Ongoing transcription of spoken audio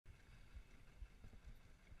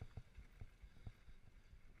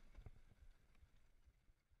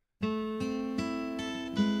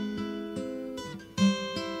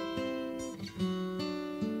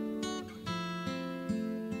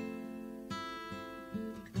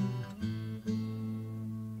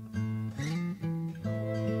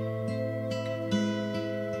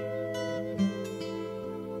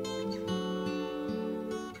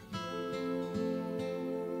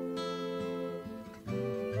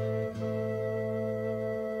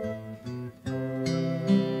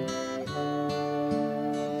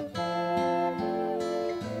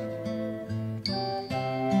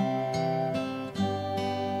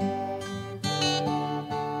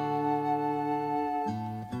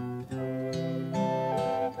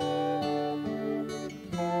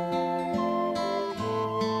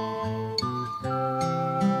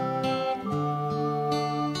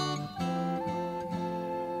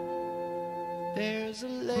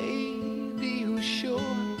lady who's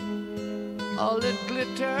sure all it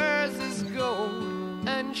glitters is gold,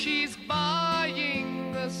 and she's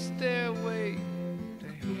buying a stairway to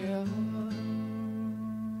heaven.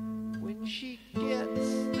 When she gets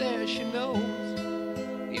there, she knows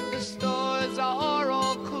if the stores are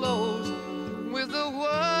all closed, with a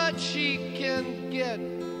word she can get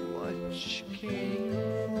what she came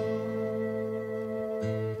for.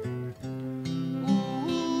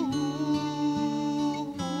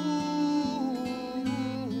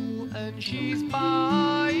 She's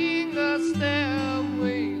buying a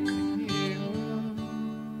stairway to heaven.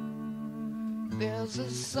 There's a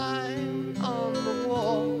sign on the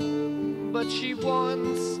wall, but she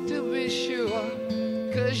wants to be sure,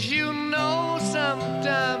 'cause you know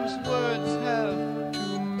sometimes words have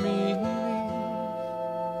two meanings.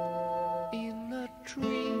 In a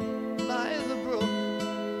tree by the brook,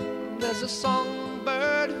 there's a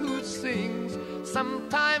songbird who sings.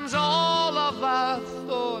 Sometimes all of our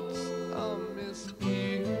thoughts are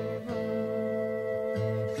misgiven.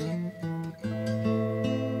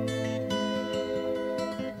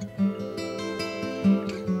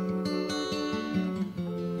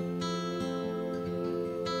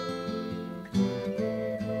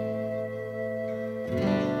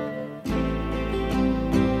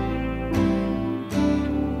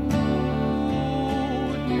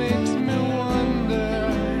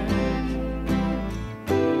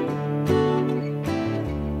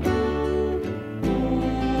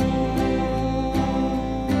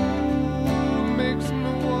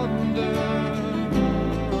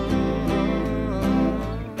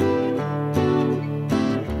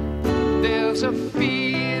 There's a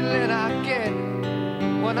feeling I get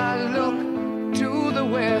when I look to the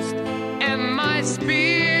west, and my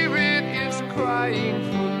spirit is crying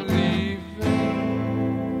for leaving.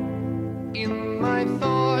 In my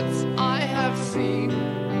thoughts I have seen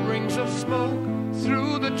rings of smoke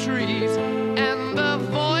through the trees, and the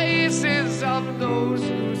voices of those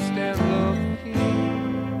who stand looking.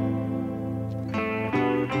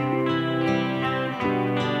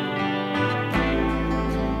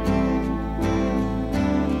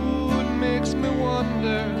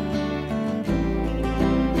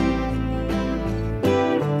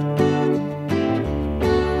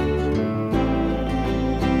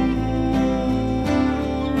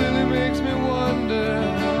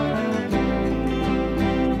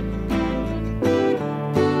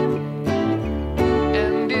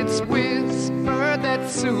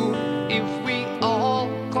 Soon, if we all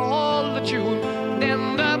call the tune, then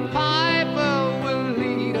the piper will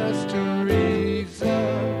lead us to reason,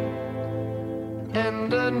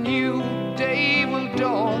 and a new day will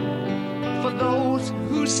dawn for those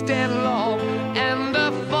who stand long, and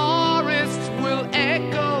the forest will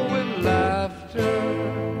echo with laughter.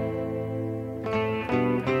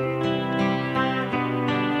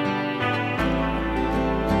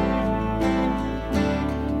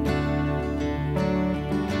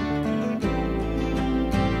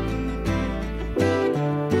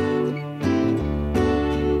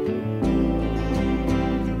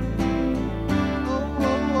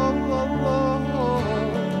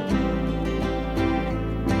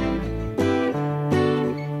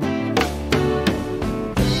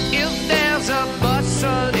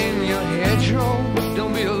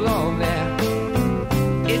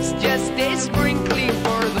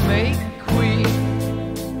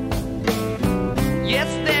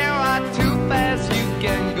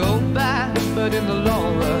 But in the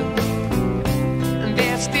long run, and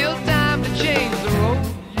there's still time to change the road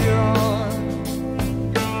you're on.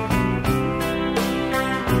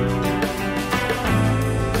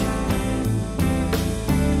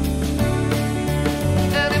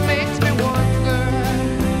 And it makes me wonder,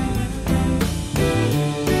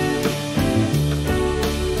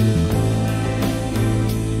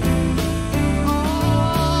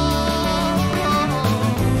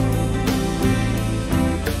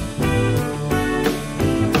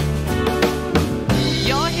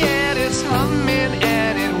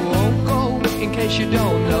 in case you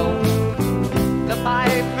don't know, the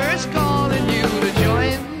piper's calling you to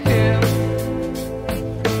join him.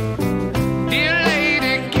 Dear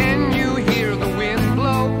lady, can you hear the wind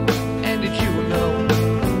blow? And did you know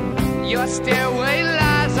your stairway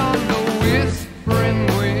lies on the whispering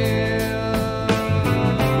wind?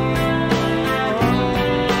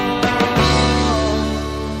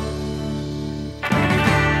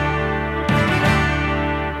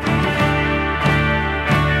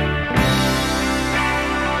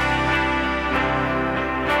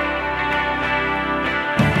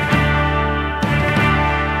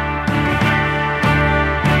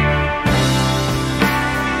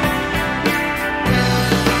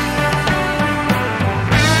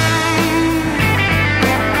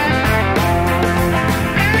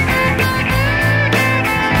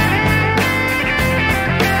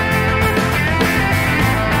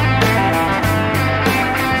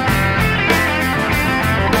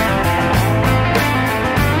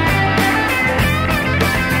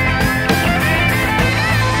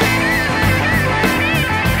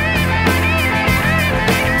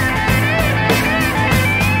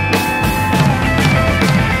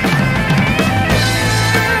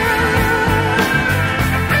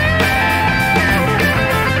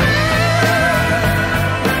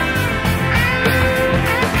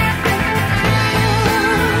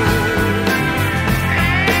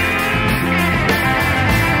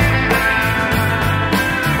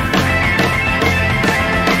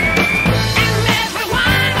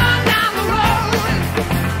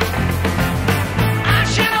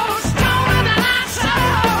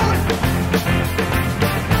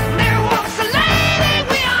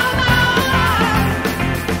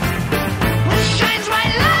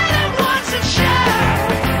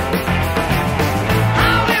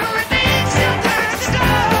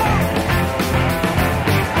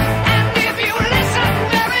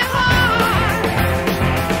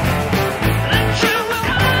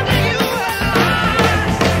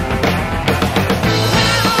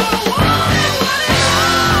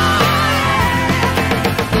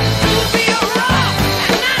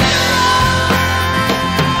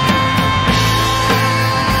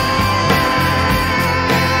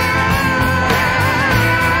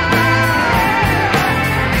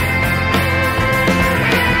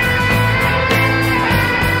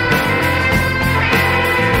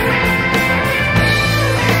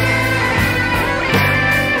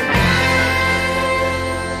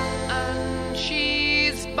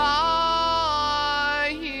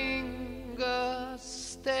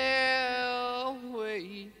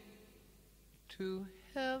 to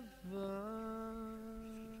heaven.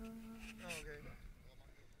 Okay.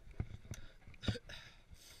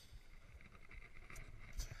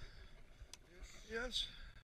 Yes.